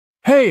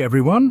Hey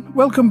everyone,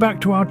 welcome back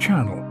to our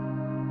channel.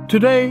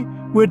 Today,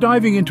 we're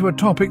diving into a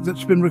topic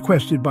that's been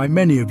requested by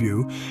many of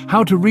you,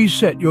 how to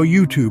reset your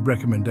YouTube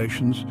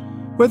recommendations.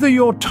 Whether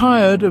you're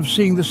tired of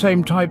seeing the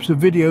same types of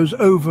videos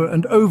over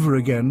and over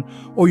again,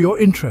 or your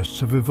interests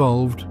have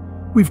evolved,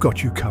 we've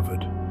got you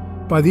covered.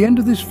 By the end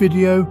of this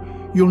video,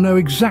 you'll know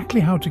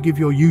exactly how to give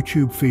your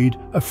YouTube feed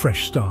a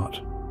fresh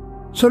start.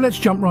 So let's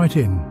jump right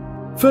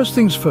in. First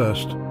things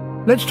first,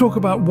 let's talk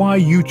about why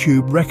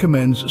YouTube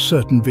recommends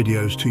certain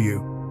videos to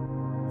you.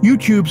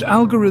 YouTube's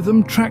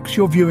algorithm tracks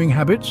your viewing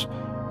habits,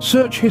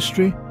 search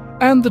history,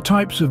 and the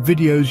types of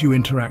videos you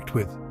interact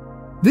with.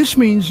 This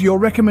means your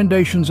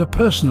recommendations are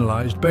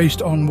personalized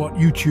based on what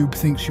YouTube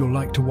thinks you'll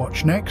like to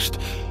watch next,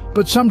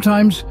 but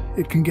sometimes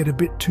it can get a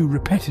bit too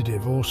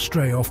repetitive or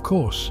stray off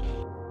course.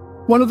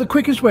 One of the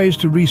quickest ways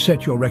to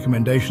reset your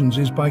recommendations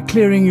is by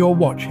clearing your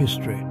watch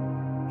history.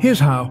 Here's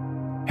how.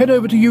 Head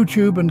over to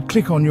YouTube and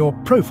click on your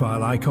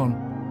profile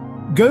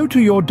icon. Go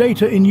to your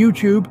data in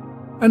YouTube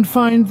and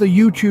find the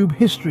YouTube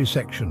History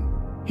section.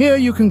 Here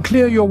you can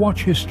clear your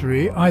watch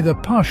history either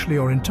partially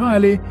or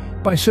entirely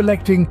by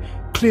selecting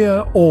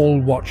Clear All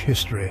Watch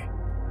History.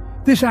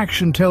 This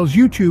action tells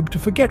YouTube to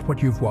forget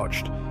what you've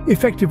watched,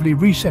 effectively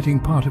resetting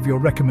part of your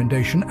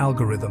recommendation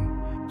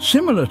algorithm.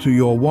 Similar to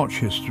your watch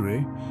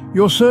history,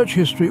 your search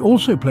history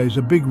also plays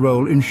a big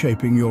role in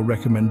shaping your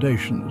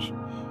recommendations.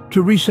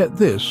 To reset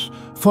this,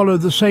 follow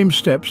the same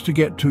steps to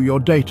get to your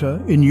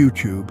data in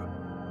YouTube.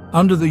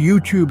 Under the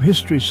YouTube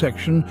History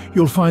section,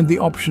 you'll find the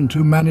option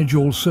to manage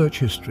all search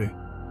history.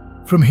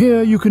 From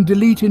here, you can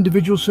delete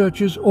individual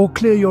searches or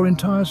clear your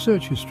entire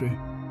search history.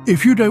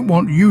 If you don't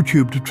want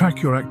YouTube to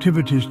track your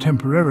activities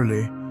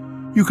temporarily,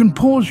 you can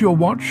pause your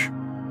watch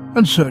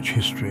and search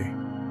history.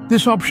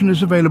 This option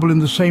is available in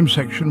the same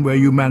section where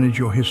you manage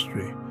your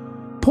history.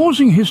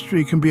 Pausing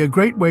history can be a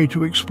great way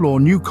to explore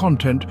new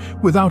content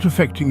without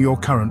affecting your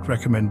current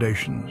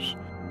recommendations.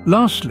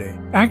 Lastly,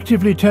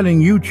 actively telling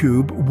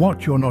YouTube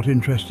what you're not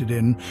interested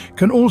in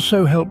can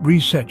also help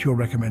reset your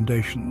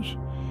recommendations.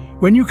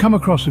 When you come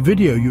across a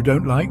video you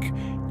don't like,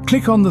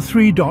 click on the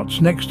three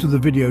dots next to the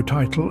video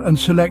title and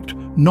select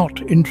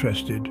Not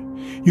Interested.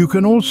 You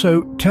can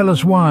also tell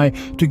us why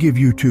to give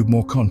YouTube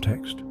more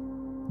context.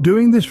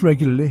 Doing this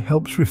regularly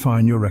helps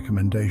refine your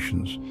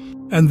recommendations.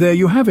 And there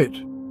you have it.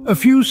 A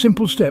few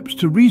simple steps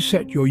to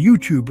reset your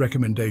YouTube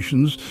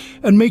recommendations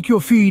and make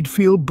your feed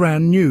feel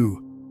brand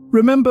new.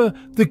 Remember,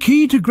 the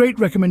key to great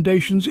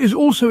recommendations is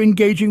also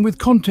engaging with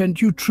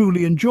content you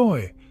truly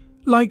enjoy.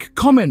 Like,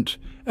 comment,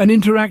 and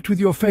interact with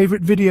your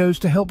favorite videos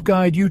to help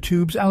guide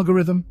YouTube's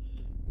algorithm.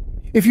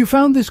 If you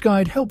found this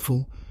guide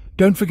helpful,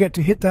 don't forget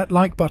to hit that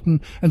like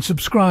button and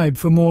subscribe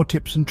for more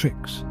tips and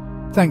tricks.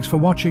 Thanks for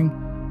watching,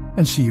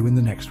 and see you in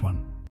the next one.